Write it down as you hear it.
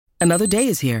Another day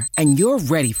is here, and you're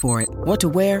ready for it. What to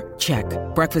wear? Check.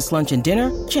 Breakfast, lunch, and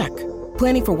dinner? Check.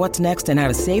 Planning for what's next and how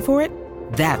to save for it?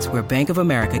 That's where Bank of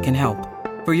America can help.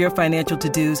 For your financial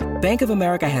to-dos, Bank of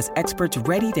America has experts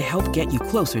ready to help get you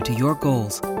closer to your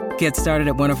goals. Get started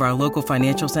at one of our local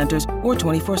financial centers or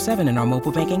 24/7 in our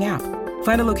mobile banking app.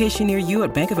 Find a location near you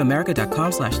at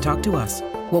bankofamerica.com/talktous.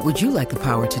 What would you like the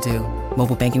power to do?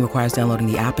 Mobile banking requires downloading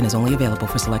the app and is only available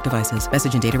for select devices.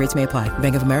 Message and data rates may apply.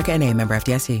 Bank of America N.A., member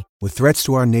FDIC. With threats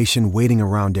to our nation waiting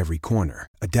around every corner,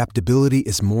 adaptability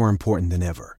is more important than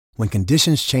ever. When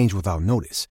conditions change without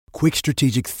notice, quick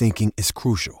strategic thinking is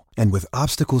crucial. And with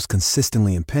obstacles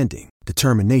consistently impending,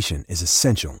 determination is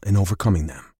essential in overcoming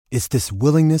them. It's this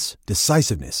willingness,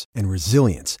 decisiveness, and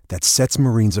resilience that sets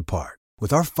Marines apart.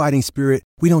 With our fighting spirit,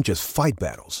 we don't just fight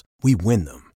battles, we win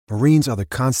them. Marines are the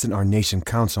constant our nation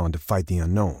counts on to fight the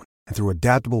unknown. And through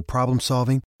adaptable problem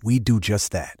solving, we do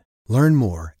just that. Learn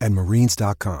more at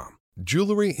marines.com.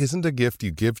 Jewelry isn't a gift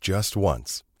you give just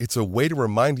once. It's a way to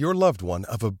remind your loved one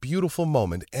of a beautiful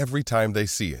moment every time they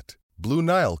see it. Blue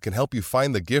Nile can help you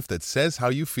find the gift that says how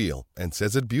you feel and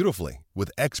says it beautifully,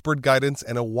 with expert guidance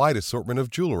and a wide assortment of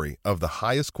jewelry of the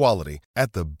highest quality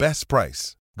at the best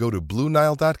price. Go to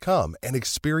BlueNile.com and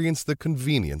experience the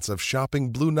convenience of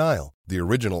shopping Blue Nile, the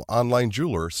original online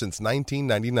jeweler since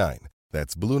 1999.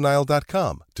 That's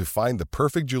BlueNile.com to find the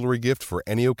perfect jewelry gift for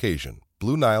any occasion.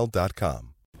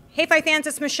 BlueNile.com. Hey, Fight fans,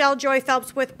 it's Michelle Joy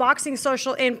Phelps with Boxing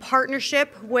Social in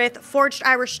partnership with Forged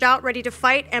Irish Stout, Ready to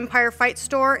Fight, Empire Fight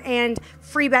Store, and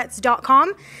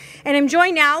freebets.com. And I'm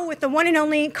joined now with the one and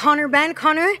only Conor Benn.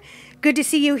 Conor, good to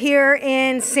see you here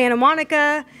in Santa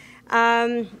Monica.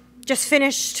 Just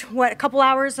finished, a couple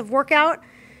hours of workout?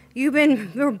 You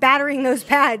were battering those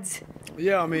pads.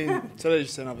 Yeah, I mean, today's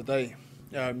just another day.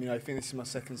 I think this is my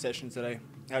second session today.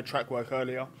 I had track work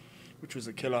earlier, which was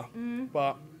a killer. Mm-hmm.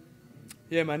 But,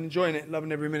 yeah, man, enjoying it,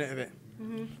 loving every minute of it.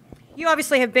 Mm-hmm. You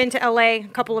obviously have been to LA a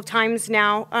couple of times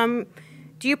now.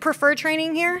 Do you prefer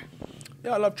training here?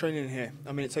 Yeah, I love training here.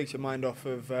 I mean, it takes your mind off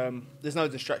of, there's no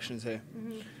distractions here.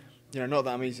 Mm-hmm. Not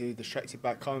that I'm easily distracted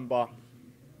back home, but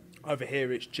over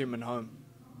here it's gym and home.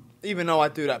 Even though I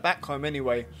do that back home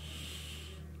anyway,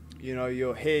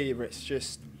 you're here, it's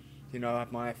just, I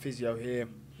have my physio here,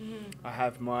 I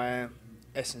have my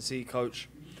S&C coach,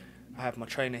 I have my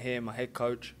trainer here, my head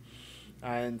coach,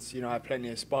 and, I have plenty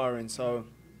of sparring, so,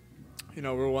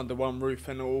 we're all under one roof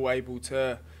and all able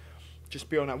to just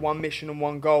be on that one mission and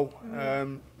one goal.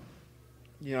 And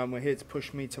we're here to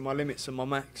push me to my limits and my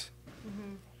max.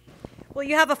 Mm-hmm. Well,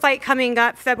 you have a fight coming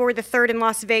up February the 3rd in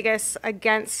Las Vegas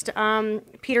against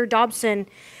Peter Dobson.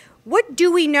 What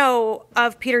do we know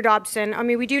of Peter Dobson? I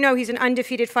mean, we do know he's an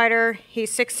undefeated fighter. He's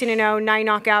 16-0, 9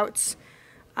 knockouts.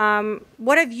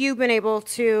 What have you been able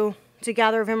to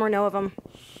gather of him or know of him?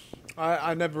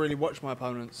 I never really watched my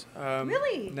opponents.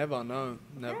 Really? Never, no.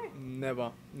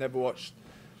 Never watched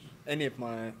any of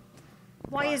my...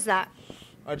 Why is that?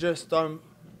 I just don't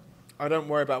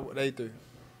worry about what they do.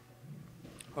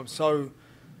 I'm so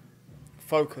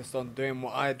focused on doing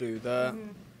what I do that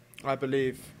I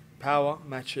believe power,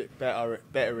 match it,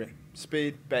 better it.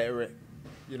 Speed, better it.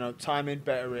 Timing,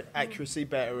 better it. Accuracy,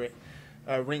 better it.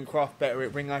 Ring craft, better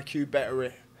it. Ring IQ, better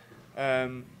it.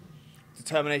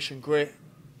 Determination, grit,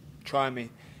 try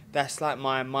me. That's like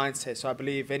my mindset. So I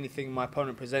believe anything my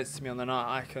opponent presents to me on the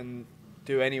night, I can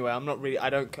do anyway. I'm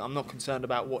not concerned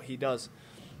about what he does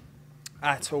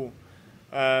at all.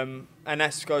 And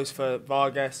that goes for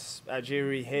Vargas,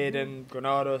 Algieri, Hayden,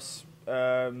 Granados,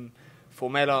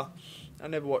 Formella. I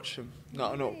never watched them.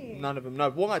 None of them. No.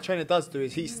 What my trainer does do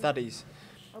is he studies.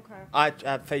 Okay. I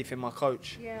have faith in my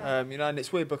coach. Yeah. And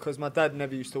it's weird because my dad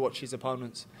never used to watch his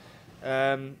opponents.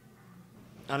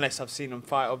 Unless I've seen them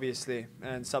fight, obviously.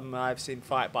 And some I've seen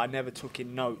fight, but I never took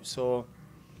in notes or...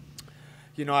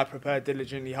 I prepare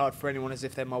diligently hard for anyone as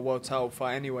if they're my world title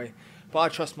fight anyway. But I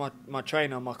trust my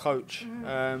trainer, my coach.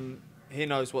 He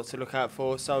knows what to look out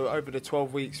for. So over the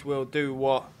 12 weeks, we'll do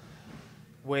what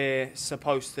we're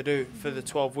supposed to do for the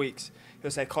 12 weeks.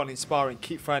 He'll say, Conor, in sparring,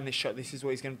 keep throwing this shot. This is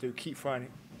what he's going to do. Keep throwing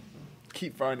it.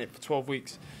 Keep throwing it for 12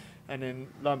 weeks. And then,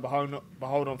 lo and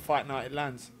behold, on fight night, it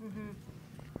lands. Mm-hmm.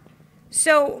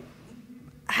 So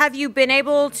have you been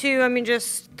able to,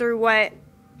 just through what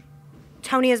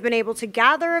Tony has been able to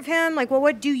gather of him,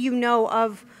 what do you know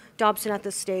of Dobson at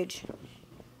this stage?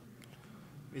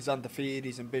 He's undefeated,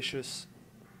 he's ambitious,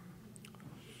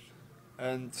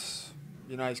 and,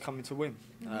 he's coming to win.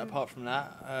 Apart from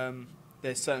that,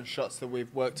 there's certain shots that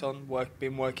we've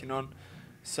been working on,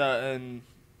 certain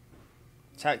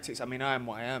tactics. I am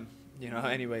what I am,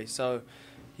 anyway. So,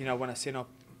 when I see an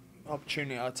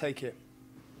opportunity, I'll take it.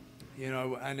 you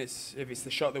know, and if it's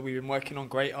the shot that we've been working on,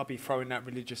 great, I'll be throwing that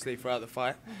religiously throughout the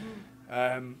fight.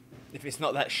 If it's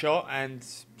not that shot and,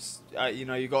 you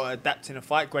know, you got to adapt in a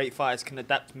fight, great fighters can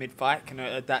adapt mid-fight, can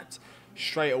adapt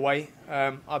straight away.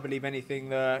 I believe anything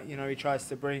that, you know, he tries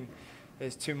to bring,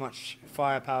 there's too much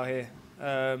firepower here.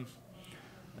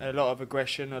 A lot of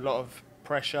aggression, a lot of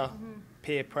pressure,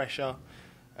 peer pressure,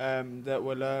 that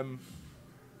will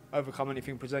overcome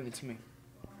anything presented to me.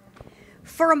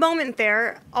 For a moment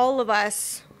there, all of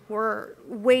us were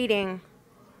waiting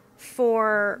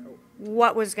for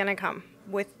what was going to come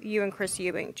with you and Chris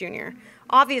Eubank Jr.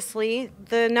 Obviously,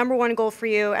 the number one goal for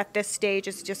you at this stage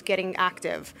is just getting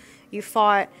active. You're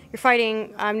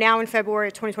fighting now in February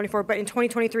of 2024, but in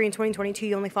 2023 and 2022,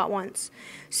 you only fought once.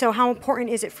 So how important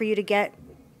is it for you to get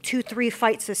 2-3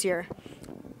 fights this year?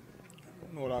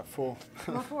 More like 4.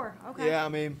 More 4, okay. Yeah, I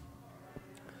mean,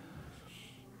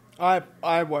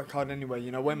 I work hard anyway.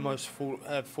 You know, when most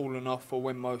have fallen off, or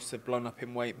when most have blown up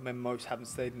in weight, when most haven't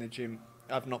stayed in the gym,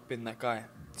 I've not been that guy.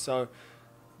 So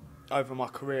over my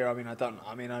career, I've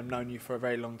known you for a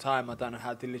very long time. I don't know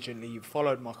how diligently you've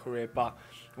followed my career, but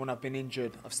when I've been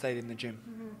injured, I've stayed in the gym.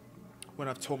 When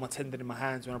I've torn my tendon in my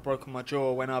hands, when I've broken my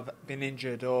jaw, when I've been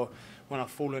injured, or when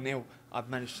I've fallen ill, I've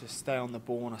managed to stay on the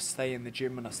ball, and I stay in the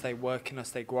gym, and I stay working, I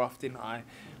stay grafting.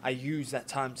 I use that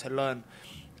time to learn,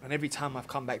 and every time I've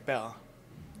come back better.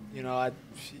 You know,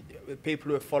 people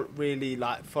who have really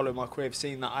followed my career have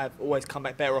seen that I've always come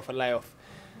back better off a layoff.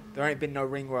 There ain't been no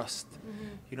ring rust.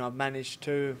 You know, I've managed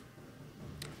to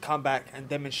come back and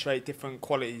demonstrate different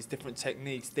qualities, different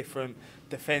techniques, different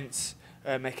defense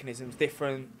mechanisms,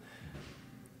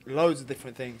 loads of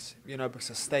different things, you know, because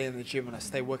I stay in the gym and I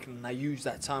stay working and I use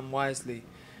that time wisely.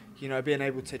 You know, being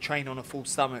able to train on a full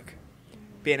stomach,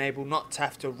 being able not to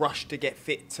have to rush to get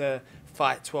fit to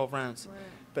fight 12 rounds,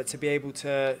 but to be able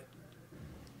to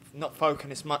not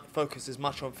focus as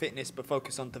much on fitness, but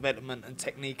focus on development and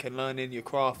technique and learning your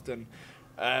craft and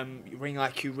ring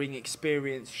IQ, ring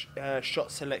experience,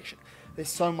 shot selection. There's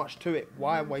so much to it.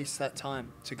 Why waste that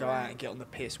time to go out and get on the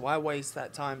piss? Why waste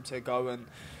that time to go and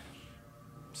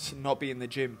not be in the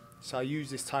gym? So I use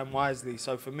this time wisely.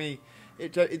 So for me,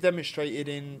 it demonstrated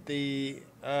in the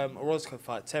Orozco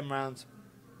fight, 10 rounds,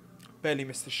 barely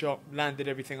missed a shot, landed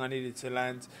everything I needed to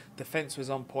land. Defense was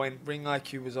on point, ring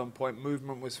IQ was on point,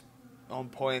 movement was on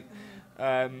point,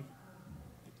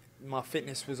 my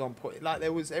fitness was on point.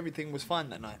 Everything was fine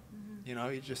that night. You know,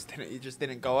 it just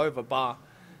didn't go over. But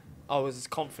I was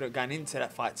confident going into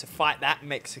that fight to fight that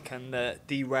Mexican that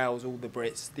derails all the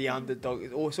Brits, the underdog.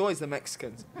 It's always the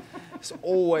Mexicans. It's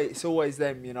always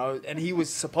them, you know. And he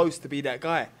was supposed to be that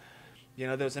guy. You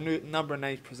know, there was a number of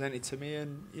names presented to me,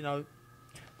 and you know,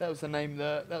 that was the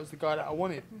guy that I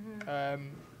wanted.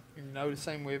 You know, the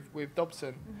same with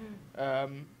Dobson.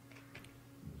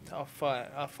 I'll fight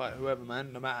whoever,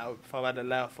 man. No matter if I've had a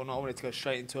layoff or not. I wanted to go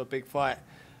straight into a big fight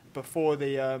before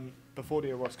the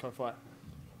Orozco fight.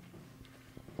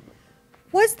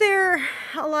 Was there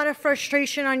a lot of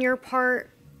frustration on your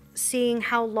part seeing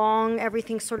how long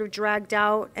everything sort of dragged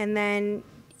out, and then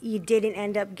you didn't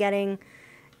end up getting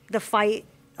the fight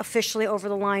officially over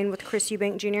the line with Chris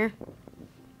Eubank Jr.?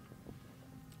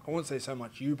 I wouldn't say so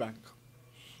much Eubank,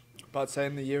 but I'd say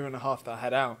in the year and a half that I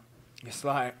had out, it's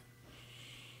like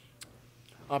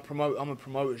I'm a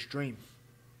promoter's dream.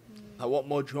 Like, what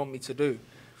more do you want me to do?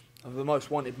 I'm the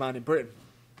most wanted man in Britain,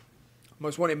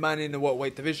 most wanted man in the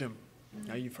welterweight division. You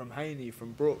know, you're from Haney,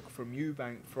 from Brook, from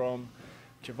Eubank, from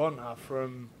Javonta,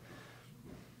 from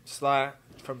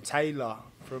Taylor,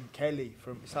 from Kelly.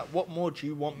 It's like, what more do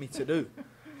you want me to do?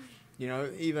 You know,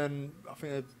 even I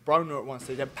think Broner at one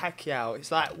stage, then Pacquiao.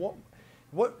 It's like,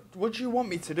 what do you want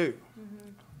me to do?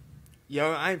 You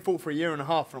know, I ain't fought for a year and a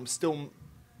half, and I'm still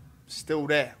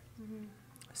there,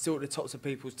 still at the tops of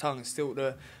people's tongues, still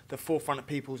at the forefront of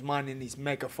people's mind in these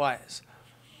mega fights.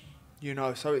 You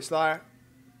know, so it's like,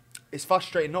 it's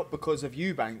frustrating not because of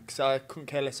Eubank, so I couldn't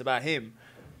care less about him.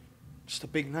 Just a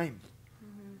big name.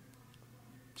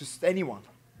 Just anyone.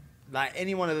 Like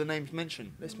any one of the names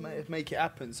mentioned. Let's make it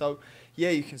happen. So,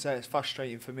 yeah, you can say it's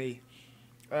frustrating for me.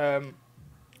 You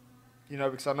know,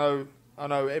 because I know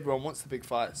everyone wants the big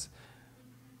fights.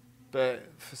 But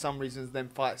for some reasons, them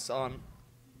fights aren't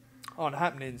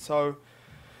happening. So,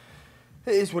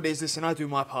 it is what it is. Listen, I do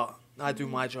my part. I do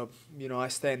my job. You know, I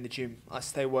stay in the gym. I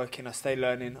stay working. I stay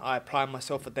learning. I apply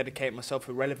myself. I dedicate myself.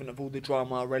 Irrelevant of all the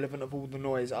drama, irrelevant of all the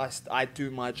noise. I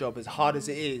do my job. As hard as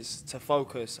it is to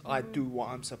focus, I do what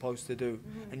I'm supposed to do.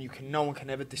 And no one can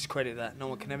ever discredit that. No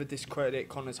one can ever discredit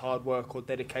Conor's hard work or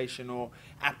dedication or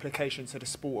application to the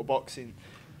sport of boxing.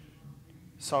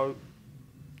 So,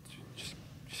 just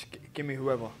give me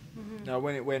whoever. You know,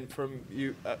 when it went from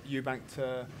Eubank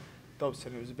to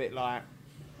Dobson, it was a bit like,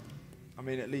 I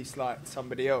mean, at least like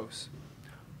somebody else.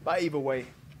 But either way,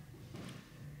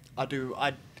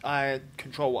 I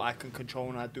control what I can control,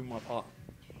 and I do my part.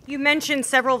 You mentioned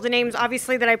several of the names,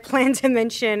 obviously, that I plan to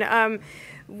mention.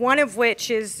 One of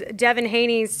which is Devin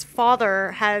Haney's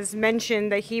father has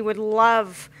mentioned that he would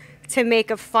love to make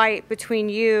a fight between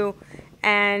you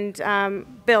and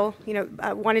Bill.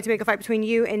 Wanted to make a fight between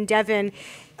you and Devin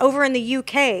over in the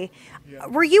UK. Yeah.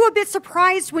 Were you a bit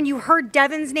surprised when you heard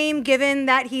Devin's name, given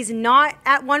that he's not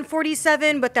at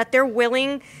 147, but that they're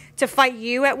willing to fight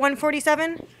you at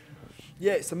 147?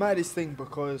 Yeah, it's the maddest thing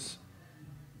because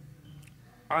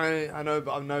I know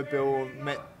Bill,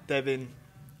 met Devin.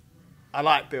 I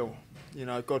like Bill,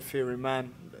 God-fearing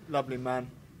man, lovely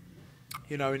man,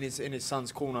 in his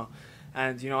son's corner.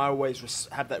 And, I always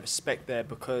have that respect there,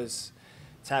 because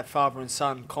to have father and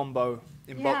son combo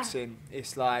in boxing,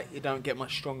 it's like you don't get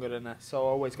much stronger than that. So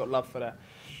I always got love for that.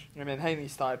 And then Haney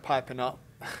started piping up,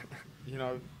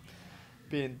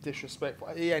 being disrespectful.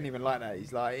 He ain't even like that.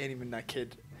 He ain't even that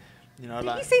kid. Did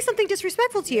he say something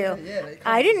disrespectful to you? Yeah.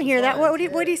 I didn't hear that. What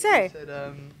did he say? He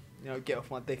said, get off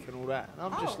my dick and all that. And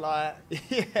I'm just like,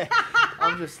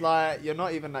 I'm just like, you're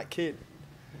not even that kid.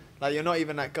 Like, you're not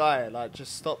even that guy. Like,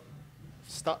 just stop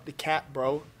the cat,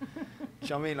 bro. Do you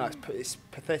know what I mean? Like, it's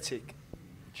pathetic.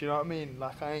 Do you know what I mean?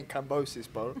 Like, I ain't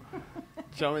Cambosis, bro. Do you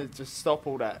know what I mean? Just stop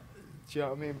all that. Do you know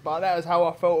what I mean? But that was how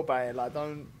I felt about it. Like,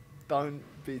 don't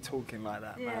be talking like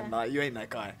that, man. Like, you ain't that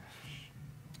guy.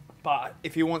 But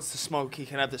if he wants to smoke, he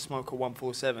can have the smoke at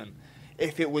 147.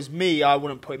 If it was me, I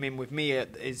wouldn't put him in with me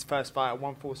at his first fight at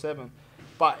 147.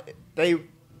 But they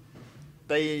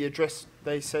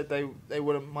said they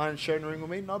wouldn't mind sharing the ring with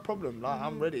me. No problem. Like,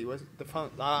 I'm ready. Where's the fun?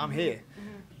 Like, I'm here.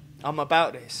 I'm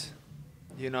about this.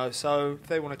 So if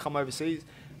they want to come overseas,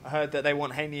 I heard that they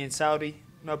want Haney in Saudi.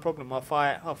 No problem. I'll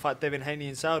fight Devin Haney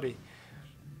in Saudi.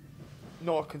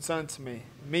 Not a concern to me.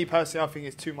 Me personally, I think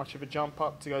it's too much of a jump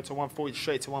up to go to 140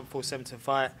 straight to 147 to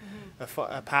fight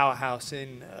a powerhouse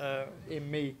in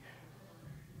me.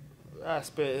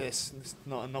 It's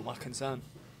not my concern.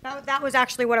 That was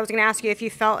actually what I was going to ask you, if you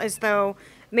felt as though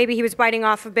maybe he was biting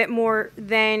off a bit more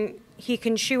than he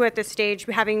can chew at this stage,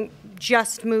 having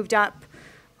just moved up,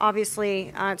 obviously,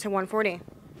 to 140.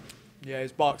 Yeah,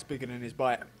 his bark's bigger than his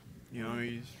bite.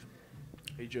 He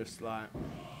just like...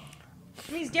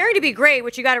 I mean, he's daring to be great,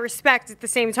 which you got to respect at the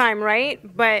same time, right?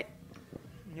 But...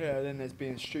 Yeah, then there's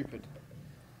being stupid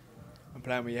and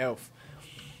playing with your health.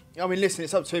 I mean, listen,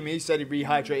 it's up to him. He said he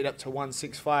rehydrated up to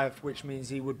 165, which means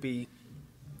he would be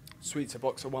sweet to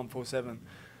box at 147.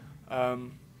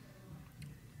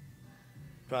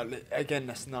 But again,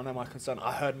 that's none of my concern.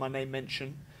 I heard my name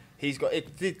mentioned.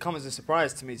 It did come as a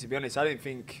surprise to me, to be honest. I didn't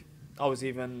think I was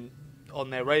even on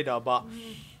their radar, but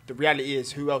the reality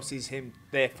is, who else is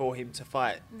there for him to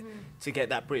fight to get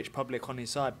that British public on his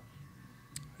side?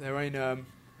 There ain't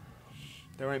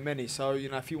many. So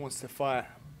if he wants to fight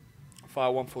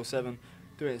 147,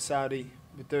 do it in Saudi,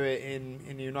 we do it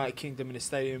in the United Kingdom in a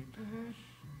stadium.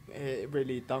 It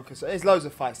really don't concern. There's loads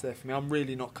of fights there for me. I'm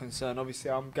really not concerned.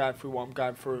 Obviously, I'm going through what I'm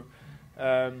going through,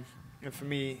 and for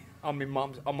me, I'm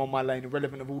on my lane,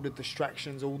 irrelevant of all the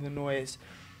distractions, all the noise.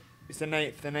 If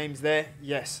the name's there,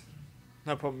 yes,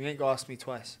 no problem. You ain't gonna ask me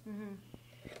twice.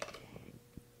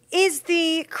 Is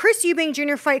the Chris Eubank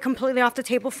Jr. fight completely off the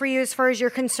table for you as far as you're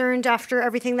concerned after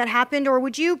everything that happened, or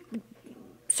would you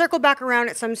circle back around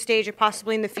at some stage and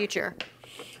possibly in the future?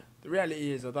 The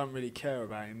reality is, I don't really care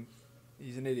about him.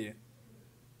 He's an idiot.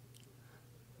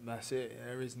 That's it.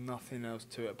 There is nothing else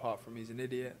to it apart from he's an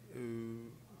idiot who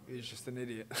is just an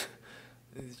idiot.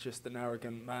 He's just an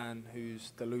arrogant man who's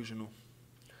delusional.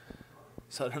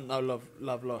 So I don't know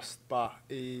love lost, but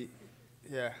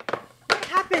What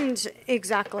happened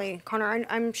exactly, Conor?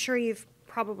 I'm sure you've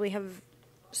probably have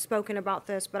spoken about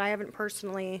this, but I haven't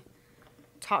personally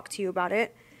talked to you about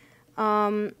it.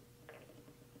 When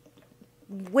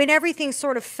everything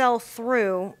sort of fell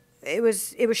through, it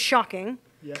was shocking,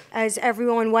 as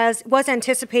everyone was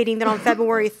anticipating that on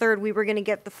February 3rd we were going to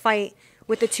get the fight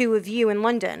with the two of you in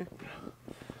London.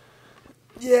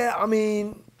 Yeah, I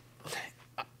mean,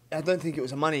 I don't think it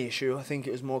was a money issue. I think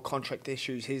it was more contract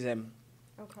issues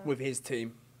with his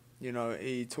team.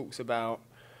 He talks about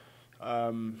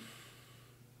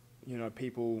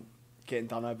people getting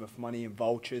done over for money and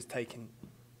vultures taking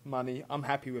money. I'm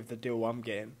happy with the deal I'm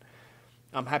getting.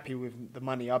 I'm happy with the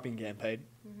money I've been getting paid.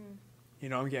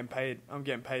 I'm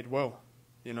getting paid well.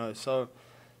 So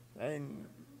I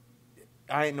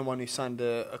ain't the one who signed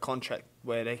a contract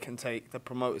where the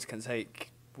promoters can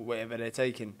take whatever they're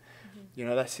taking.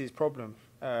 That's his problem.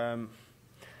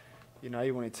 You know,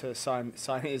 he wanted to sign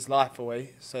his life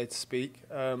away, so to speak.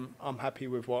 I'm happy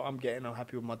with what I'm getting. I'm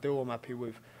happy with my deal. I'm happy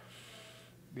with,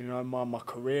 you know, my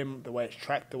career, the way it's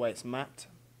tracked, the way it's mapped.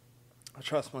 I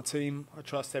trust my team. I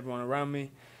trust everyone around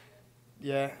me.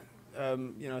 Yeah,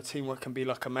 you know, teamwork can be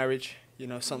like a marriage. You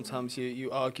know, sometimes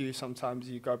you argue, sometimes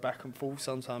you go back and forth,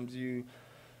 sometimes you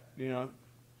know,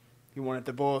 you want a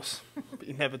divorce, but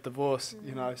you never divorce.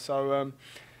 You know, so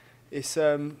it's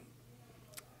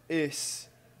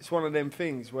one of them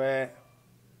things where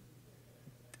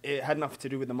it had nothing to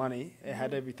do with the money. It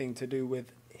had everything to do with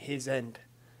his end,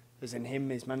 as in him,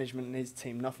 his management, and his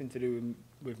team. Nothing to do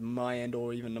with my end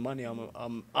or even the money.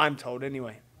 I'm told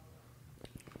anyway.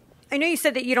 I know you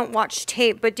said that you don't watch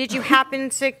tape, but did you happen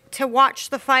to watch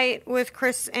the fight with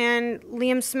Chris and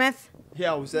Liam Smith?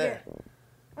 Yeah, I was there. Yeah.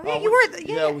 Oh, yeah, you were.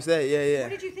 Yeah, I was there. Yeah.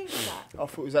 What did you think of that? I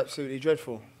thought it was absolutely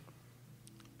dreadful.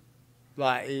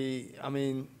 Like you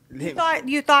thought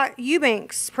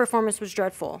Eubank's performance was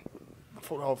dreadful. I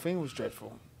thought the whole thing was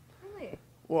dreadful. Really?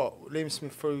 What? Liam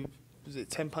Smith threw, was it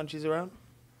 10 punches around?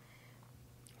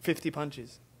 50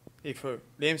 punches he threw.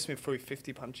 Liam Smith threw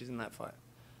 50 punches in that fight.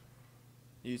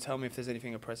 You tell me if there's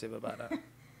anything impressive about that.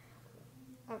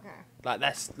 Okay. Like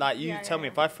that's like you tell me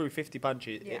if I threw 50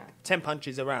 punches, 10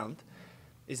 punches around,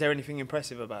 is there anything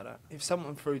impressive about that? If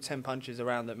someone threw 10 punches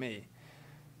around at me,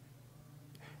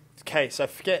 okay, so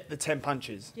forget the 10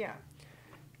 punches. Yeah.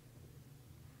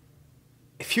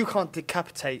 If you can't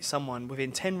decapitate someone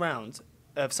within 10 rounds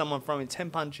of someone throwing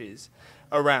 10 punches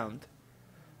around,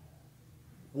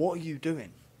 what are you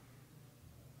doing?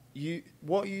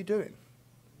 What are you doing?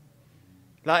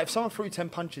 Like, if someone threw 10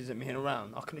 punches at me in a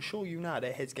round, I can assure you now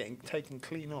their head's getting taken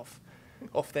clean off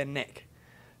their neck.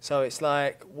 So it's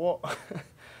like,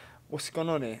 what's going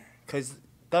on here? Because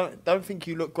don't think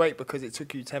you look great because it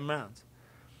took you 10 rounds.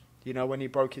 You know, when he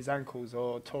broke his ankles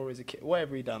or tore his Achilles,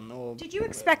 whatever he done. Or did you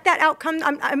expect that outcome?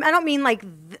 I don't mean like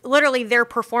literally their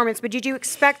performance, but did you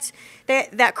expect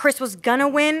that Chris was gonna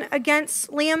win against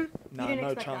Liam? No,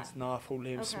 no chance. That? No, I thought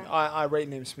Liam Smith. I rate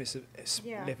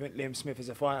Liam Smith as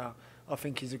a fighter. I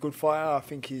think he's a good fighter. I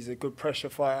think he's a good pressure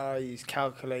fighter. He's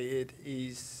calculated.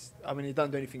 He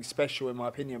doesn't do anything special in my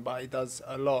opinion, but he does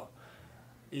a lot.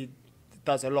 He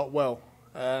does a lot well.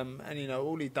 And you know,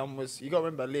 all he done was, you got to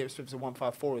remember Liam Smith's a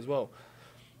 154 as well,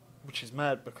 which is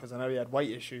mad because I know he had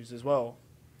weight issues as well.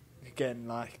 Again,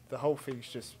 like the whole thing's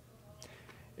just,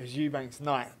 it was Eubank's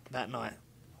night that night.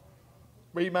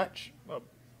 Rematch, well,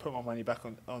 put my money back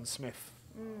on Smith.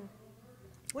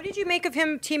 What did you make of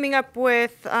him teaming up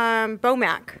with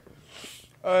Bomac?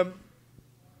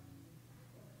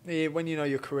 Yeah, when you know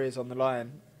your career's on the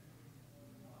line,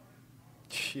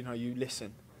 you know, you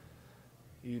listen.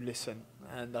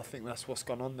 And I think that's what's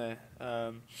gone on there.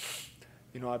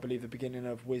 You know, I believe the beginning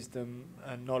of wisdom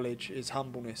and knowledge is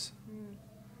humbleness.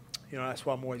 You know, that's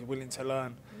why I'm always willing to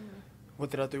learn. What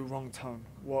did I do wrong, Tone?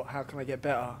 How can I get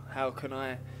better? How can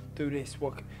I do this?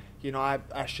 You know,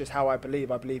 that's just how I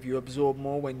believe. I believe you absorb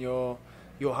more when you're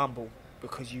humble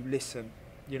because you listen.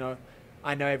 You know,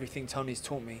 I know everything Tony's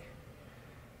taught me.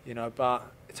 You know,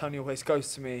 but Tony always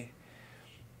goes to me,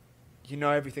 you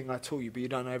know everything I taught you, but you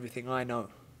don't know everything I know.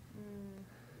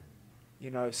 You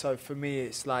know, so for me,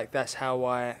 it's like that's how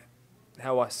I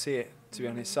see it, to be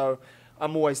honest. So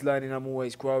I'm always learning, I'm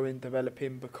always growing,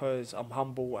 developing because I'm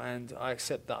humble and I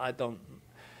accept that you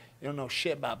don't know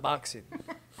shit about boxing.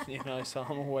 You know, so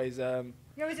I'm always. You're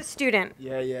always a student.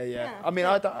 Yeah. I mean,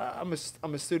 I'm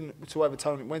a student to whatever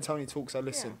Tony. When Tony talks, I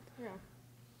listen. Yeah.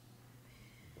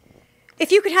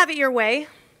 If you could have it your way,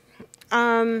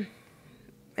 and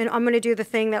I'm going to do the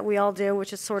thing that we all do,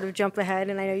 which is sort of jump ahead,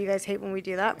 and I know you guys hate when we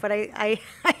do that, but I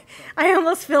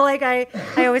almost feel like I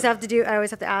always have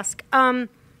to ask.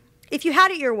 If you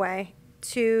had it your way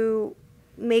to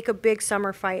make a big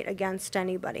summer fight against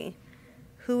anybody,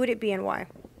 who would it be and why?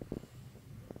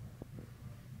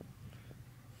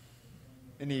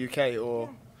 In the UK or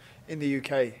in the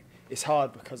UK, it's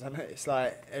hard because I know it's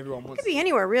like everyone wants. It could be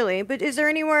anywhere really, but is there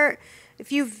anywhere?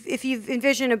 If you've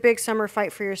envisioned a big summer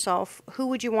fight for yourself, who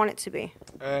would you want it to be?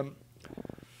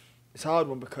 It's a hard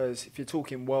one because if you're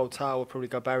talking world title, I'd probably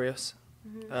go Barrios.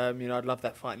 You know, I'd love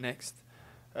that fight next.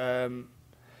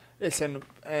 Listen,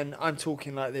 and I'm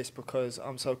talking like this because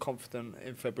I'm so confident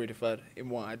in February the 3rd in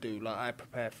what I do. Like I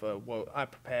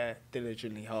prepare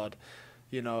diligently hard,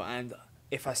 you know, and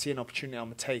if I see an opportunity, I'm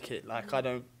gonna take it. Like I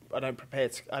don't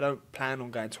plan on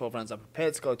going 12 rounds. I'm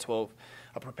prepared to go 12.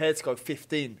 I'm prepared to go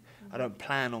 15. I don't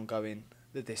plan on going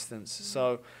the distance.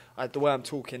 So the way I'm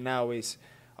talking now is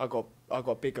I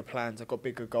got bigger plans. I got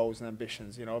bigger goals and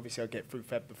ambitions. You know, obviously I'll get through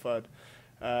Feb the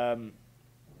 3rd,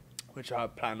 which I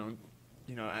plan on,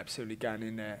 you know, absolutely going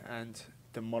in there and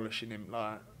demolishing him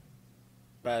like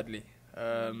badly.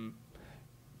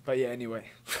 But yeah, anyway,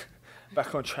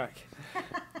 back on track.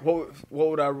 What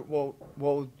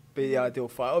would be the ideal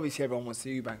fight? Obviously, everyone wants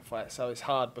the Eubank fight, so it's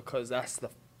hard because that's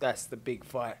the big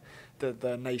fight that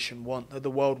the nation want, that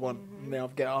the world want. You know, I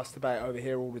get asked about it over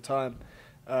here all the time.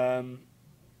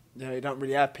 You know, you don't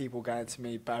really have people going to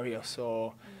me, Barrios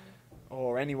or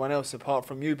anyone else apart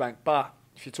from Eubank. But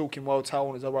if you're talking world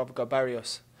title, I'd rather go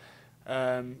Barrios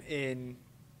in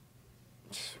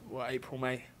April,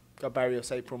 May. Go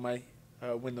Barrios April, May.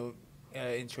 Win the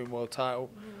interim world title.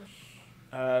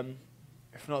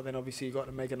 If not, then obviously you got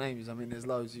the mega names. I mean, there's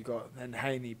loads. You got then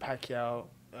Haney, Pacquiao,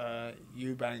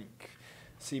 Eubank.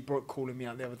 See Brook calling me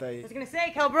out the other day. I was gonna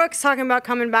say Kell Brook's talking about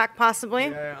coming back possibly.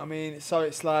 Yeah, I mean, so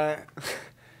it's like,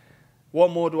 what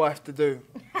more do I have to do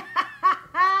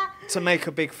to make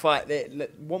a big fight?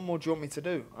 What more do you want me to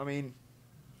do? I mean,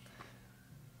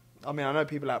 I know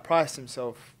people outprice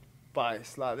themselves, but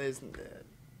it's like there's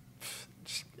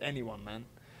just anyone, man.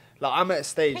 Like, I'm at a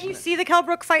stage. Can you see the Kell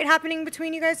Brook fight happening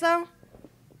between you guys, though?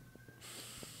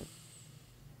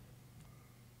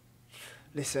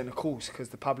 Listen, of course, because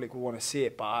the public will want to see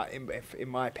it. But in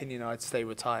my opinion, I'd stay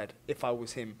retired if I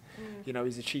was him. You know,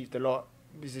 he's achieved a lot.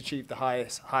 He's achieved the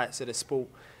highest heights of the sport.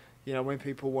 You know, when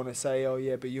people want to say, "Oh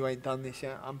yeah, but you ain't done this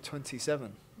yet," I'm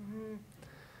 27.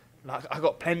 Like, I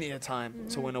got plenty of time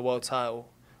to win a world title.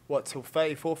 What, till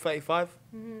 34, 35?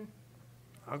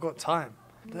 I got time.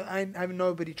 I ain't having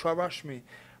nobody try rush me.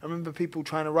 I remember people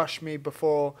trying to rush me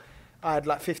before I had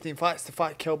like 15 fights to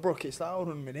fight Kell Brook. It's like, hold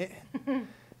on a minute.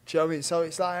 Do you know what I mean? So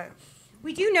it's like...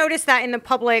 We do notice that in the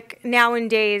public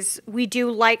nowadays, we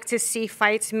do like to see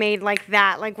fights made like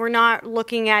that. Like, we're not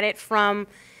looking at it from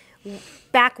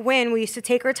back when we used to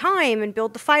take our time and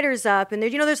build the fighters up. And there,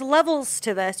 you know, there's levels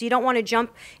to this. You don't want to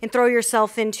jump and throw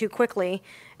yourself in too quickly.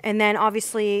 And then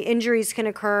obviously injuries can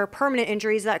occur, permanent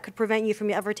injuries that could prevent you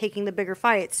from ever taking the bigger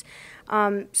fights.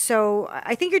 So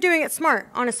I think you're doing it smart,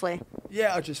 honestly.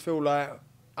 Yeah, I just feel like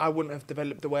I wouldn't have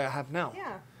developed the way I have now.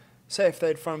 Yeah. Say if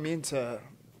they'd thrown me into,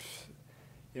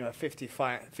 you know, a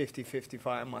 50-50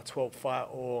 fight in my 12th fight,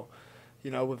 or,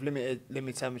 you know, with limited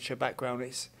amateur background,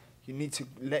 it's, you need to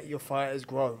let your fighters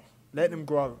grow. Let them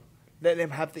grow. Let them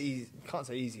have the easy, can't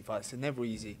say easy fights, they're never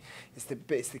easy. It's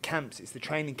the camps, it's the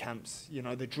training camps, you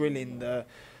know, the drilling, the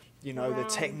the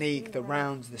technique, the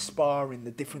rounds, the sparring,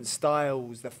 the different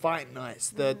styles, the fight nights,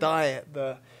 the diet,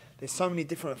 there's so many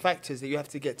different factors that you have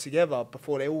to get together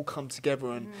before they all come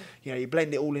together, and you know, you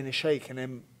blend it all in a shake, and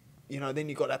then, you know, then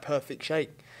you got that perfect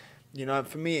shake. You know, and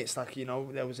for me, it's like, you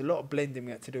know, there was a lot of blending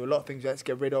we had to do, a lot of things we had to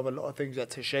get rid of, a lot of things we had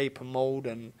to shape and mould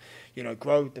and, you know,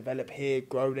 grow, develop here,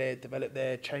 grow there, develop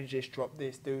there, change this, drop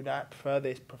this, do that, prefer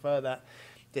that.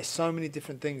 There's so many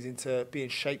different things into being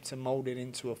shaped and moulded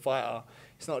into a fighter.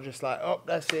 It's not just like, oh,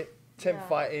 that's it, 10th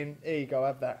fight in, here you go,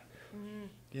 have that.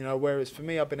 You know, whereas for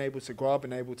me, I've been able to grow, I've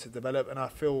been able to develop, and I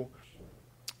feel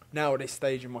now at this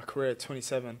stage in my career,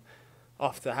 27,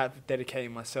 after have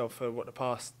dedicated myself for the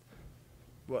past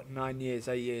 9 years,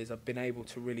 8 years, I've been able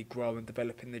to really grow and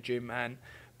develop in the gym and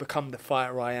become the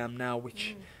fighter I am now,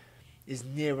 which is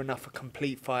near enough a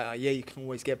complete fighter. Yeah, you can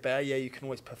always get better. Yeah, you can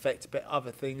always perfect a bit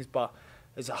other things, but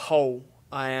as a whole,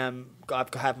 I've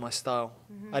had my style.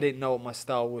 I didn't know what my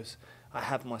style was. I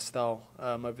have my style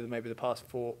over maybe the past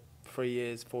 4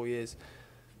 years.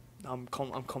 I'm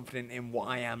confident in what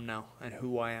I am now and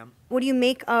who I am. What do you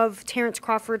make of Terence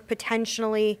Crawford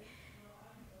potentially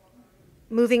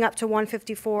moving up to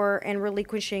 154 and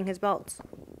relinquishing his belts?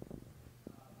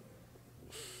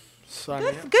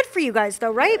 Good for you guys,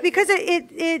 though, right? Because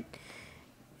it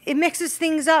mixes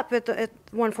things up at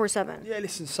 147. Yeah,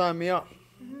 listen, sign me up.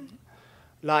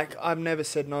 Like, I've never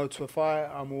said no to a fight.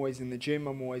 I'm always in the gym.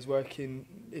 I'm always working.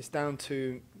 It's down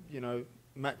to, you know,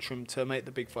 Matchroom to make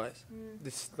the big fights.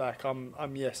 This, like, I'm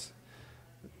yes.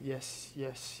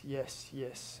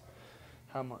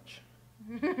 How much?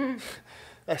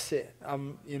 That's it.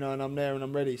 You know, and I'm there and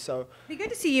I'm ready. So be good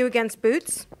to see you against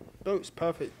Boots. Boots,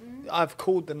 perfect. I've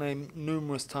called the name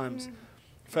numerous times.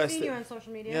 First, see you on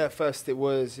social media. Yeah, first it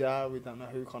was, we don't know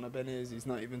who Conor Benn is. He's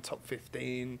not even top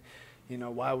 15. You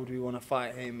know, why would we want to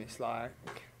fight him? It's like,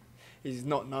 he's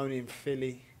not known in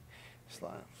Philly. It's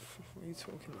like, what are you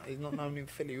talking about? He's not known in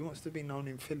Philly. Who wants to be known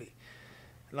in Philly?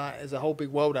 Like, there's a whole big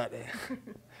world out there.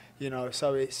 You know,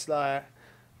 so it's like,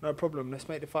 no problem. Let's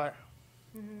make the fight.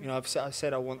 You know, I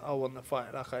said I want the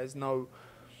fight. Like, there's no,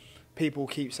 people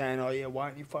keep saying, oh yeah, why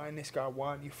aren't you fighting this guy? Why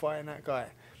aren't you fighting that guy?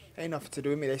 Ain't nothing to do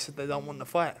with me. They said they don't want the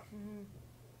fight.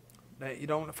 You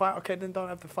don't want the fight? Okay, then don't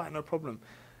have the fight, no problem.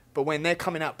 But when they're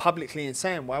coming out publicly and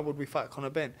saying, why would we fight Conor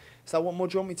Benn? It's like, what more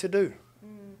do you want me to do?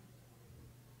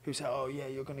 who say, oh yeah,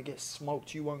 you're going to get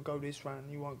smoked, you won't go this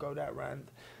round, you won't go that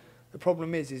round. The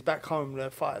problem is back home, the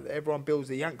fight, everyone builds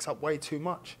the Yanks up way too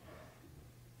much.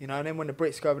 You know, and then when the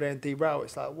Brits go over there and derail,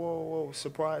 it's like, whoa,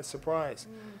 surprise, surprise.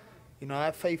 You know,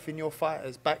 have faith in your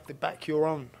fighters, back your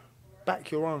own. Back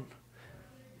your own.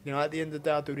 You know, at the end of the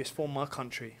day, I do this for my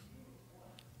country.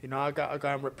 You know, I go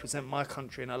and represent my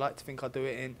country, and I like to think I do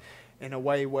it in a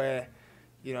way where,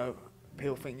 you know,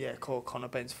 people think, yeah, cool, Conor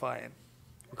Benn's fighting.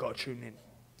 We've got to tune in.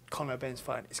 Conor Benn's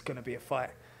fighting. It's going to be a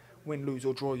fight. Win, lose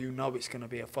or draw, you know it's going to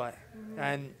be a fight.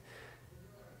 And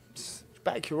just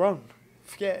back your own.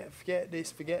 Forget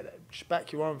this, forget that. Just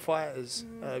back your own fighters,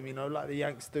 you know, like the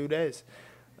Yanks do theirs.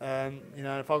 You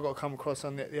know, if I've got to come across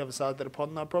on the other side of the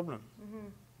pond, no problem.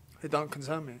 It don't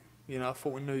concern me. You know, I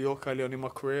fought in New York early on in my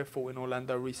career, fought in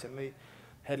Orlando recently,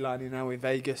 headlining now in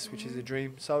Vegas, which is a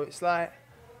dream. So it's like,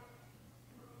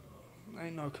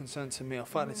 ain't no concern to me. I'll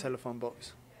fight in the telephone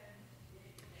box.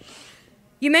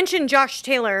 You mentioned Josh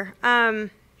Taylor. A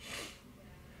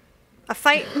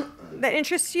fight that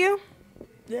interests you?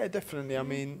 Yeah, definitely. I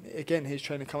mean, again, his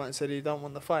trainer come out and said he don't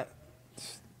want the fight.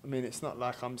 I mean, it's not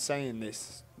like I'm saying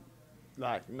this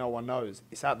like no one knows.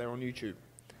 It's out there on YouTube.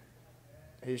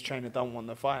 His trainer don't want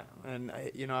the fight. And,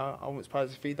 you know, I wasn't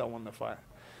surprised if he don't want the fight.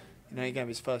 You know, he gave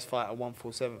his first fight at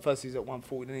 147. First he's at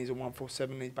 140, then he's at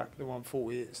 147, then he's back to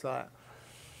 140. It's like,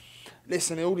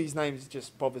 listen, all these names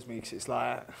just bothers me because it's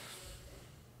like...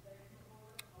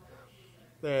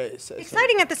 It's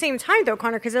exciting at the same time, though,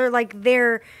 Conor, because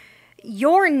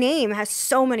your name has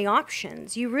so many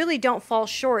options. You really don't fall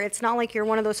short. It's not like you're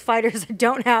one of those fighters that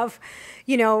don't have,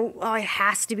 you know, oh, it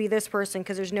has to be this person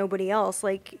because there's nobody else.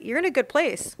 Like, you're in a good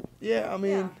place. Yeah, I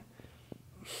mean...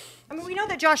 I mean, we know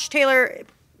that Josh Taylor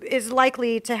is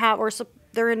likely to have, or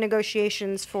they're in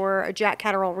negotiations for a Jack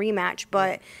Catterall rematch,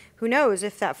 but who knows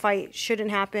if that fight shouldn't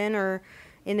happen or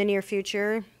in the near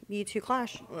future, you two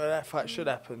clash. Well, that fight should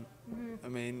happen. I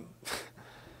mean...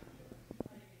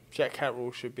 Jack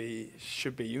Catterall should be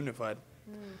unified.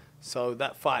 So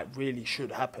that fight really should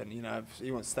happen. You know, if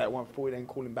he wants to stay at 140, then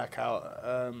call him back out.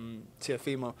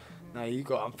 Teofimo. No, you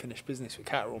got unfinished business with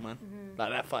Catterall, man. Like,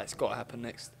 that fight's got to happen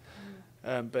next.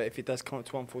 But if it does come up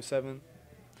to 147,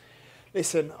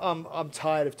 listen, I'm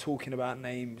tired of talking about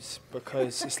names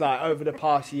because it's like over the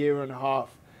past year and a half.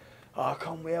 Oh,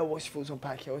 come here, what's your thoughts on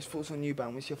Pacquiao? What's your thoughts on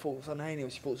Eubank? What's your thoughts on Haney?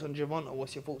 What's your thoughts on Gervonta?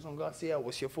 What's your thoughts on Garcia?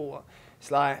 What's your thought?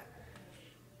 It's like,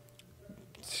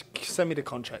 send me the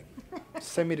contract.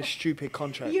 Send me the stupid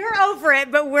contract. You're over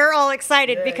it, but we're all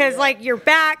excited because, like, you're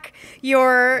back.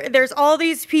 There's all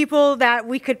these people that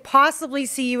we could possibly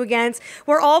see you against.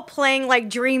 We're all playing, like,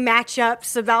 dream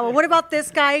matchups about, well, what about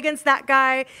this guy against that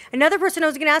guy? Another person I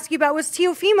was going to ask you about was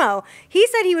Teofimo. He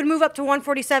said he would move up to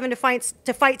 147 to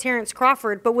fight Terrence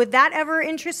Crawford, but would that ever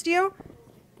interest you?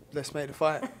 Let's make the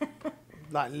fight.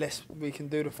 Like, we can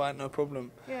do the fight, no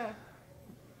problem. Yeah.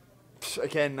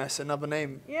 Again, that's another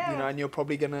name. Yeah. You know, and you're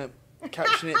probably going to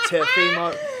caption it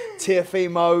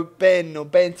Teofimo, Benn, or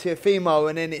Benn Teofimo,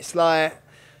 and then it's like,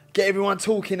 get everyone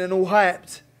talking and all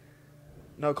hyped.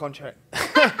 No contract.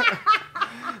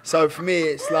 So for me,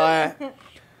 it's like,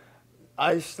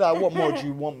 what more do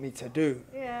you want me to do?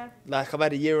 Yeah. Like, I've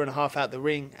had a year and a half out the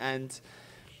ring, and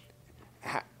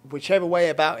whichever way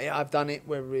about it, I've done it,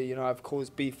 whether, you know, I've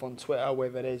caused beef on Twitter,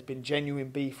 whether there's been genuine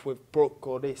beef with Brook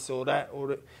or this or that,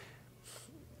 or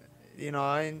you know,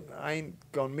 I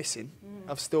ain't gone missing.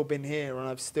 I've still been here and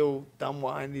I've still done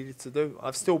what I needed to do.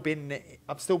 I've still been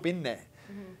there.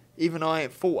 Even though I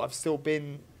ain't fought, I've still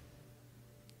been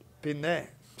there.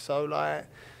 So, like,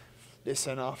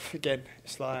 listen, again,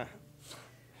 it's like,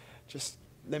 just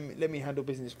let me handle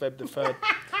business Feb the 3rd.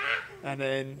 And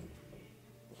then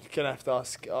you're going to have to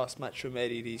ask Matchroom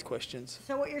Eddie these questions.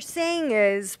 So what you're saying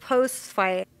is,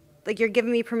 post-fight, like, you're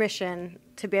giving me permission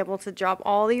to be able to drop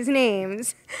all these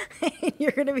names, and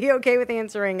you're going to be okay with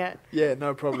answering it. Yeah,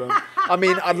 no problem. I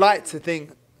mean, I'd like to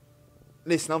think,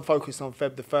 listen, I'm focused on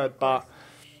Feb the 3rd, but,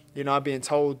 you know, I'm being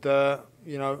told,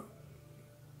 you know,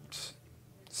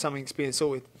 something's being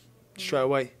sorted straight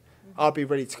away. I'll be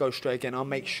ready to go straight again. I'll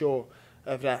make sure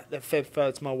of that Feb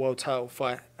 3rd's my world title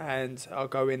fight, and I'll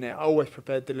go in there. I always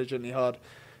prepare diligently hard,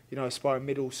 you know, sparring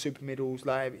middles, super middles,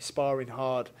 like, sparring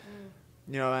hard.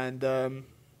 You know, and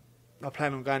I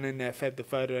plan on going in there Feb the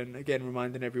 3rd and, again,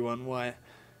 reminding everyone why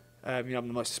you know, I'm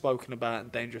the most spoken about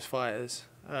and dangerous fighters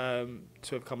to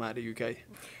have come out of the UK.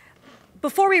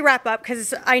 Before we wrap up,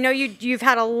 because I know you've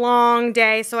had a long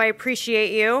day, so I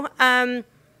appreciate you.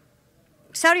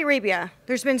 Saudi Arabia,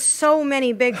 there's been so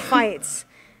many big fights.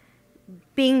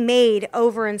 being made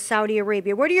over in Saudi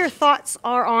Arabia. What are your thoughts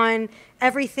on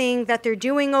everything that they're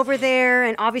doing over there?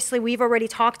 And obviously we've already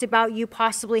talked about you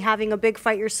possibly having a big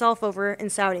fight yourself over in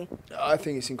Saudi. I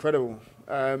think it's incredible.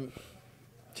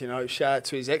 Shout out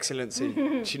to His Excellency.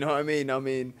 Do you know what I mean? I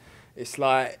mean, it's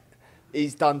like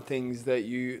he's done things that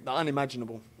are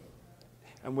unimaginable.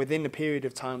 And within the period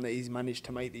of time that he's managed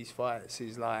to make these fights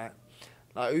is like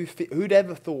who'd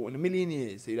ever thought in a million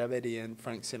years he'd have Eddie and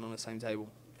Frank sitting on the same table?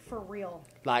 For real.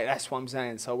 Like, that's what I'm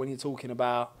saying. So when you're talking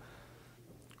about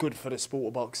good for the sport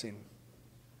of boxing,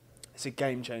 it's a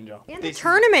game changer. And the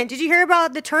tournament. Did you hear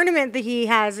about the tournament that he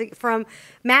has from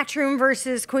Matchroom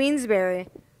versus Queensberry?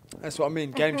 That's what I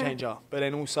mean, game changer. But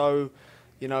then also,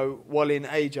 Wallin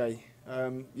AJ,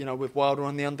 with Wilder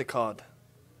on the undercard.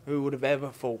 Who would have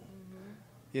ever thought?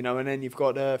 And then you've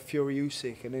got Fury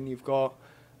Usyk, and then you've got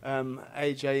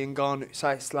AJ and Ngannou. So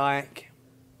it's like,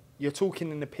 you're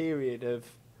talking in a period of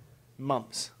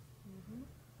months.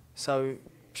 So,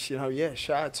 shout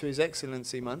out to His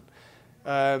Excellency, man.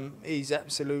 He's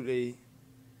absolutely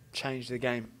changed the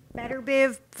game. Better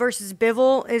Biv versus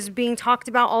Bivol is being talked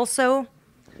about also.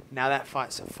 Now that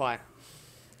fight's a fight.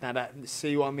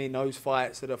 See what I mean? Those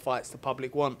fights are the fights the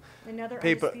public want. Another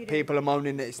people are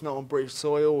moaning that it's not on British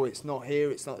soil, it's not here,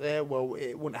 it's not there. Well,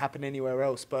 it wouldn't happen anywhere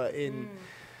else, but in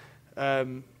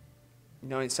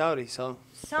Saudi. So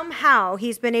somehow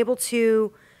he's been able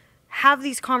to have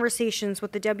these conversations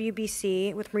with the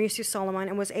WBC, with Mauricio Solomon,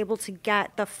 and was able to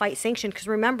get the fight sanctioned. Because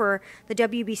remember, the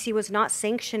WBC was not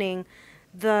sanctioning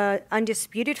the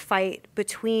undisputed fight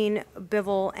between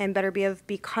Bivol and Beterbiev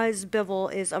because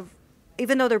Bivol is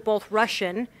even though they're both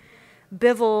Russian,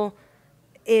 Bivol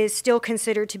is still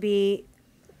considered to be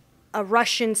a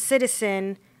Russian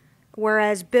citizen,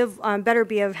 whereas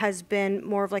Beterbiev has been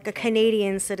more of like a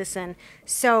Canadian citizen.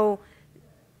 So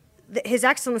His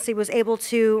Excellency was able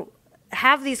to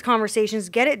have these conversations,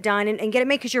 get it done, and get it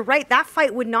made. Because you're right, that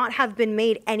fight would not have been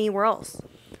made anywhere else.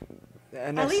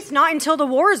 At least not until the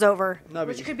war is over,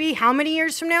 which could be how many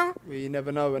years from now? Well, you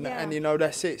never know, and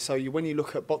that's it. So when you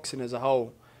look at boxing as a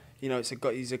whole,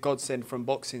 he's a godsend from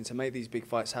boxing to make these big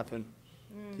fights happen.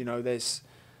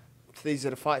 These are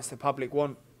the fights the public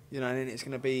want, and then it's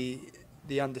going to be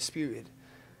the undisputed,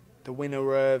 the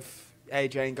winner of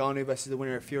AJ Ngannou versus the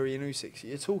winner of Fury and Usyk.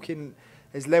 You're talking,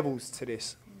 there's levels to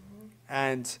this,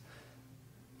 and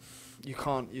you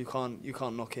can't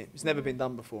knock it. It's never been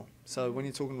done before. So when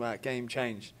you're talking about game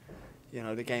change,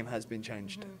 the game has been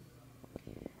changed.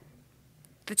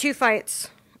 The two fights,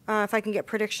 if I can get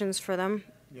predictions for them.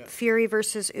 Yeah. Fury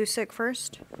versus Usyk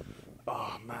first.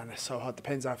 Oh man, that's so hard.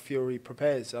 Depends how Fury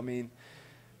prepares. I mean,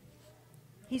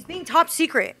 he's being top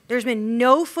secret. There's been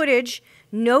no footage,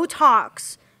 no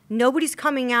talks. Nobody's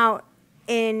coming out.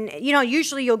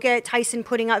 Usually you'll get Tyson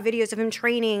putting out videos of him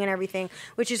training and everything,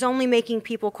 which is only making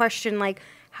people question, like,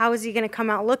 how is he going to come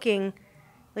out looking?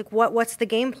 Like, what's the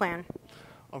game plan?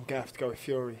 I'm going to have to go with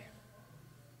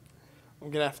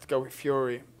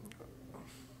Fury.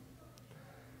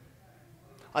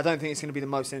 I don't think it's going to be the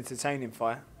most entertaining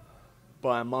fight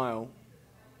by a mile,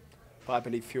 but I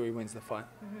believe Fury wins the fight.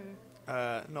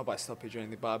 Not by stoppage or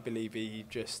anything, but I believe he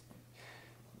just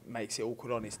makes it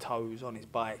awkward on his toes, on his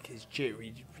bike, his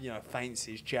jittery, feints,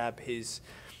 his jab, his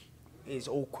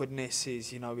awkwardness,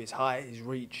 his height, his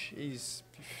reach. I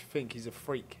think he's a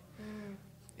freak.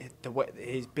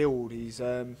 His build, he's.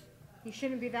 He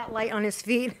shouldn't be that light on his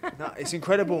feet. No, it's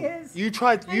incredible. You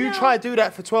try to do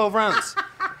that for 12 rounds.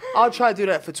 I'll try to do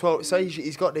that for 12. So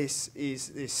he's got this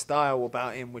style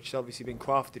about him, which has obviously been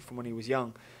crafted from when he was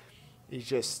young. He's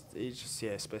just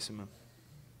a specimen.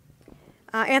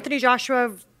 Anthony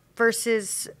Joshua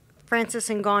versus Francis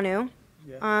Ngannou.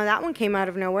 Yeah. That one came out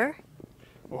of nowhere.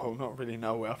 Well, not really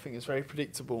nowhere. I think it's very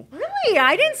predictable. Really?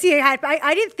 I didn't see it.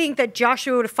 I didn't think that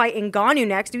Joshua would fight Ngannou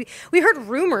next. We heard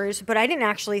rumors, but I didn't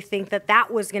actually think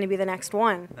that was going to be the next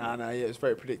one. No, yeah, it was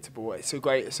very predictable. It's a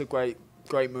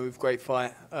great move, great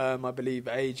fight. I believe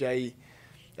AJ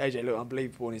looked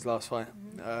unbelievable in his last fight.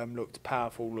 Looked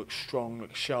powerful, looked strong,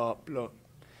 looked sharp, looked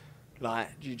like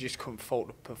you just couldn't fault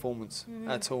the performance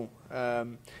at all.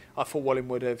 I thought Wallin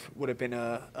would have been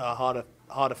a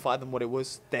harder fight than what it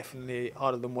was. Definitely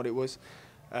harder than what it was.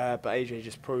 But AJ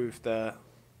just proved that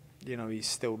he's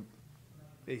still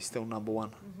number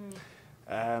one.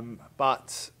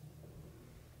 But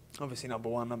obviously number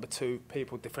one, number two,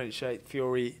 people differentiate.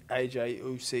 Fury, AJ,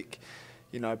 Usyk,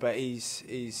 but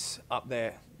he's up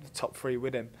there, the top three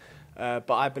with him.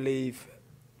 But I believe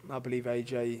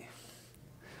AJ.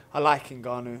 I like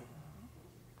Ngannou.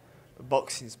 But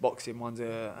boxing's boxing. One's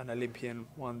an Olympian,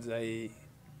 one's a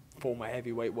former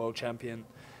heavyweight world champion.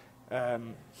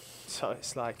 So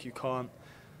it's like you can't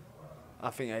I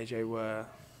think AJ were,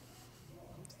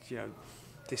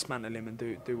 dismantle him and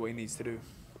do what he needs to do.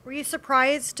 Were you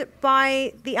surprised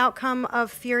by the outcome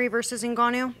of Fury versus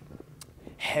Ngannou?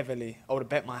 Heavily. I would have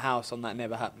bet my house on that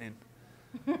never happening.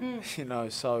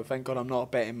 So thank God I'm not a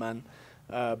betting man.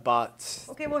 But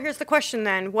okay, well, here's the question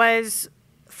then. Was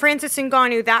Francis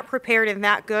Ngannou that prepared and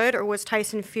that good, or was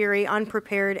Tyson Fury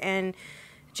unprepared and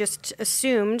just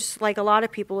assumed, like a lot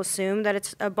of people assume, that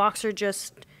it's a boxer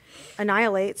just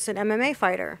annihilates an MMA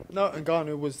fighter? No,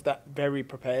 Ngannou was that very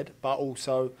prepared, but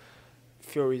also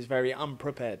Fury is very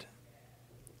unprepared.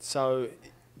 So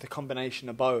the combination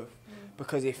of both.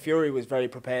 Because if Fury was very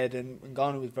prepared and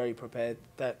Ngannou was very prepared,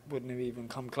 that wouldn't have even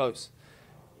come close.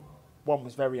 One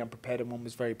was very unprepared and one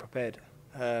was very prepared.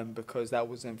 Because that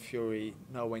wasn't Fury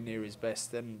nowhere near his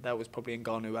best, and that was probably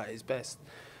Ngannou at his best.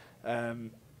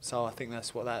 So I think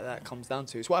that's what that comes down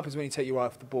to. It's what happens when you take your eye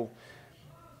off the ball.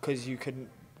 Because you could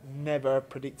never have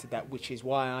predicted that, which is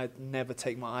why I never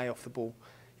take my eye off the ball.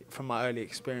 From my early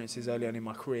experiences early on in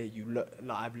my career,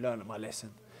 I've learned my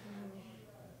lesson.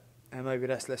 And maybe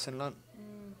that's lesson learned.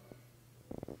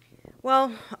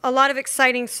 Well, a lot of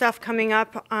exciting stuff coming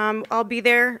up. I'll be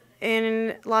there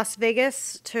in Las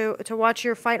Vegas to watch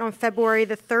your fight on February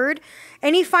the 3rd.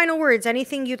 Any final words?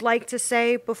 Anything you'd like to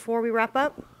say before we wrap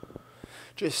up?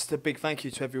 Just a big thank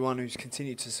you to everyone who's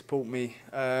continued to support me.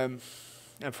 I'm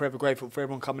forever grateful for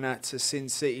everyone coming out to Sin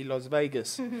City, Las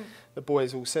Vegas. The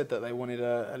boys all said that they wanted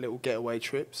a little getaway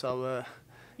trip, so...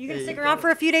 You going to stick around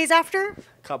for a few days after?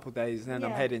 A couple of days, and then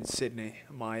I'm heading to Sydney.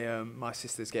 My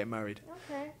sister's getting married.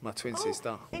 Okay. My twin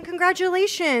sister. And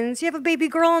congratulations. You have a baby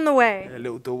girl on the way. A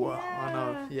little daughter. Yeah. I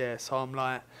know. Yeah, so I'm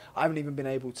like, I haven't even been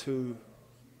able to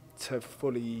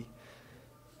fully,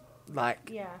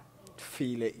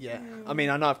 feel it yet. I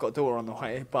mean, I know I've got a daughter on the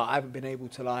way, but I haven't been able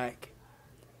to,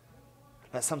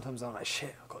 sometimes I'm like,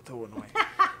 shit, I've got a daughter on the way.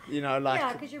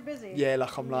 Yeah, because you're busy. Yeah,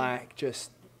 I'm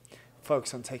just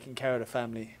focus on taking care of the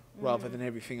family rather than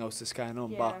everything else that's going on.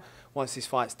 Yeah. But once this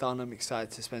fight's done, I'm excited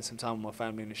to spend some time with my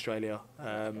family in Australia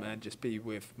and just be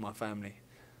with my family.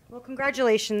 Well,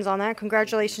 congratulations on that.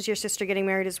 Congratulations to your sister getting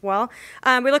married as well.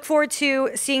 We look forward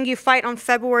to seeing you fight on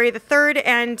February the 3rd,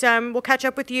 and we'll catch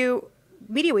up with you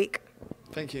Media Week.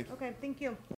 Thank you. Okay, thank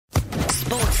you.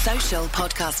 Sports Social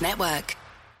Podcast Network.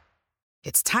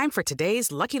 It's time for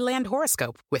today's Lucky Land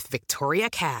horoscope with Victoria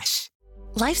Cash.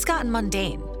 Life's gotten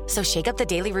mundane, so shake up the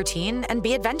daily routine and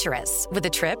be adventurous with a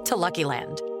trip to Lucky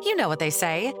Land. You know what they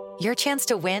say, your chance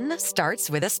to win starts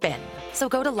with a spin. So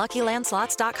go to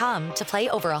LuckyLandSlots.com to play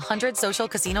over 100 social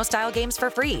casino-style games for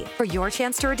free for your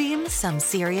chance to redeem some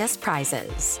serious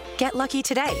prizes. Get lucky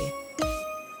today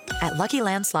at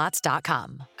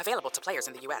LuckyLandSlots.com. Available to players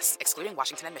in the U.S., excluding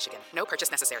Washington and Michigan. No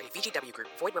purchase necessary. VGW Group.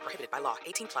 Void where prohibited by law.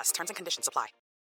 18+. Terms and conditions apply.